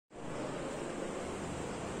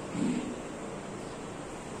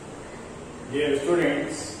Dear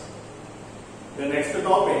students, the next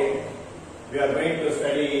topic we are going to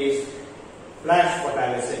study is flash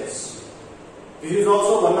photolysis. This is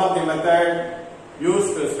also one of the methods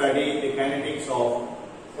used to study the kinetics of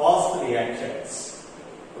fast reactions.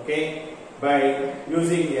 Okay, by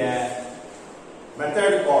using a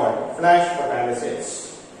method called flash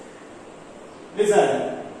photolysis.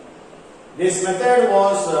 Listen, this method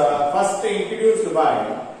was first introduced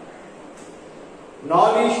by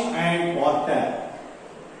Norrish and Porter.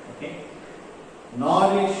 Okay,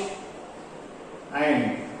 Norrish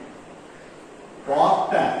and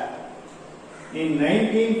Porter in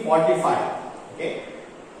 1945. Okay,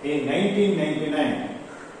 in 1999.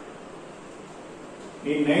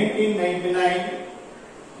 In 1999,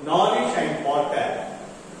 Norrish and Porter,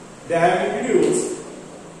 they have introduced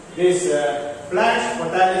this flash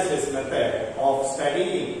photolysis method of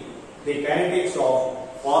studying the kinetics of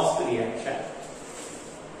fast reaction.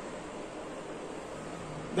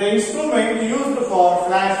 The instrument used for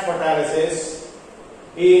flash photolysis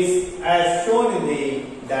is as shown in the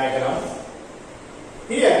diagram.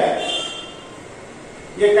 Here,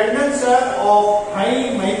 a condenser of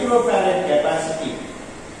high microfarad capacity.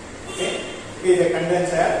 Okay, is a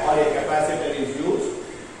condenser or a capacitor is used.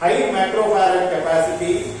 High microfarad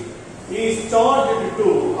capacity is charged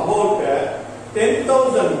to about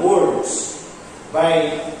 10,000 volts by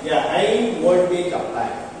a high voltage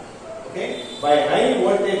supply. Okay, by high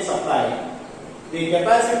voltage supply, the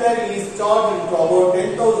capacitor is charged to about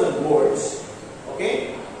 10,000 volts.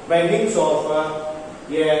 Okay, by means of a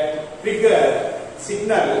trigger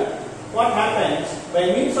signal. What happens? By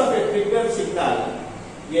means of a trigger signal,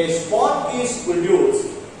 a spark is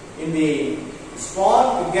produced in the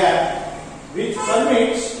spark gap, which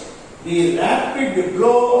permits the rapid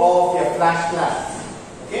glow of a flash lamp.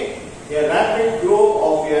 Okay, a rapid glow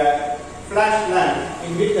of a flash lamp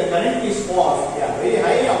in which the current is formed, a very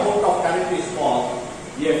high amount of current is formed,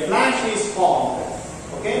 a flash is formed.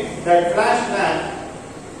 Okay, that flash lamp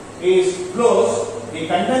is closed, the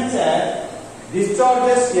condenser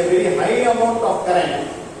discharges a very high amount of current.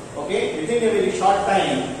 Okay, within a very short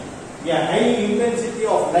time, a high intensity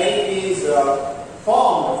of light is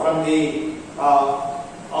formed from the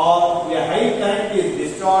or a high current is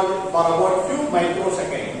discharged for about few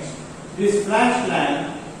microseconds. This flash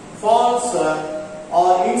lamp falls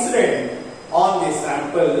or incident on the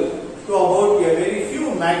sample to about a very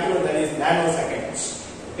few macro, that is nanoseconds.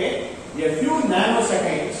 Okay, a few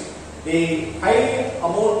nanoseconds, the high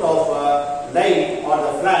amount of light or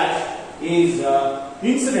the flash is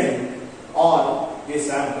incident on the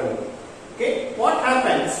sample. Okay, what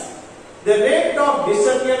happens? The rate of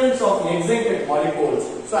disappearance of excited molecules.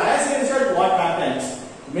 So as a result, what happens?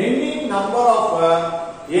 Many number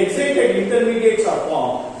of excited intermediates are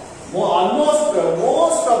formed. Almost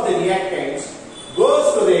most of the reactants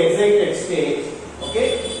goes to the excited state.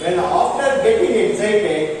 Okay, when after getting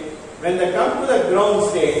excited, when they come to the ground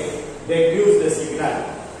state, they use the signal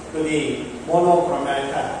to the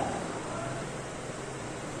monochromata.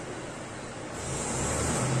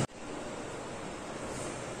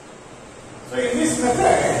 So in this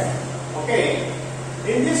method, okay,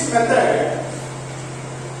 in this method,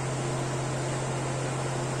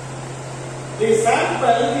 the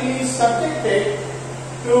sample is subjected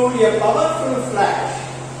to a powerful flash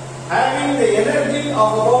having the energy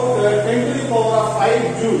of about 10 to the power of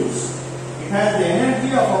 5 joules. It has the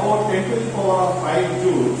energy of about 10 to the power of 5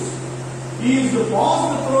 joules. It is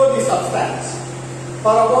passed through the substance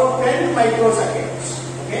for about 10 microseconds.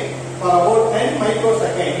 Okay, for about 10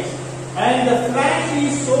 microseconds, and the flash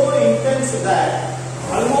is so intense that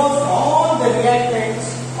almost all the reactants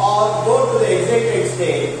are go to the excited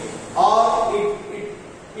state, or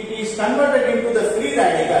it is converted into the free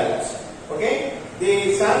radicals. Okay,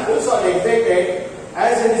 the samples are excited.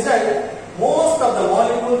 As a result, most of the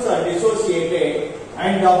molecules are dissociated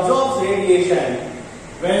and absorbs radiation.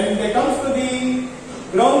 When they comes to the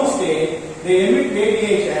ground state, they emit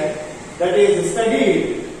radiation that is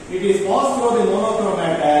studied. It is passed through the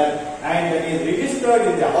monochromata and that is registered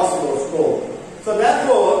in the oscilloscope. So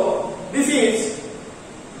therefore, this is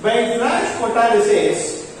by flash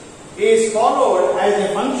photolysis is followed as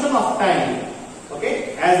a function of time.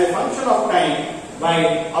 Okay, as a function of time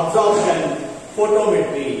by absorption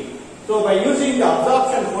photometry. So by using the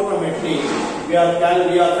absorption photometry, we are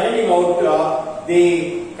finding out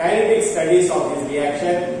the kinetic studies of this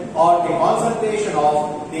reaction or the concentration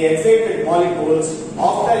of the excited molecules.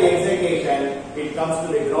 After excitation, it comes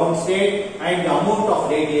to the ground state and the amount of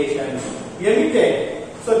radiation emitted.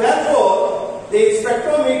 So therefore, the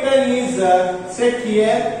spectrometer is set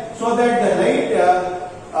here so that the light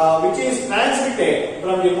which is transmitted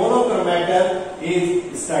from the monochromator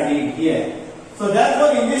is studied here. So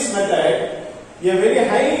therefore in this method, a very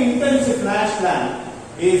high intense flash lamp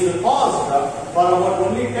is paused for about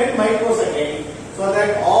only 10 microseconds so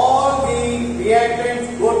that all the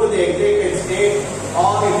reactants go to the excited state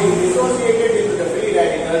or it is dissociated into the free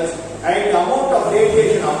radicals, and the amount of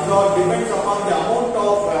radiation absorbed depends upon the amount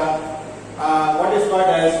of what is called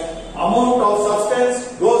as amount of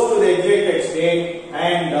substance goes to the excited state,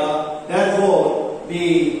 and therefore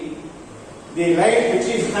the light which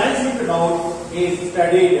is transmitted out is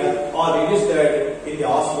studied or registered in the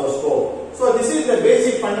oscilloscope. So this is the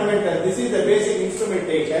basic fundamental, this is the basic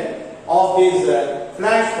instrumentation of this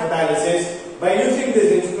flash photolysis. By using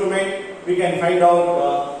this instrument, we can find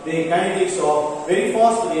out the kinetics of very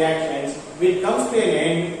fast reactions which comes to an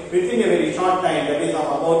end within a very short time, that is of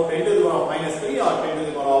about 10 to the power of -3 or 10 to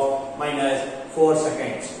the power of -4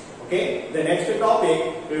 seconds. Okay, the next topic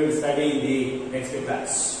we will study in the next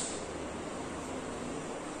class.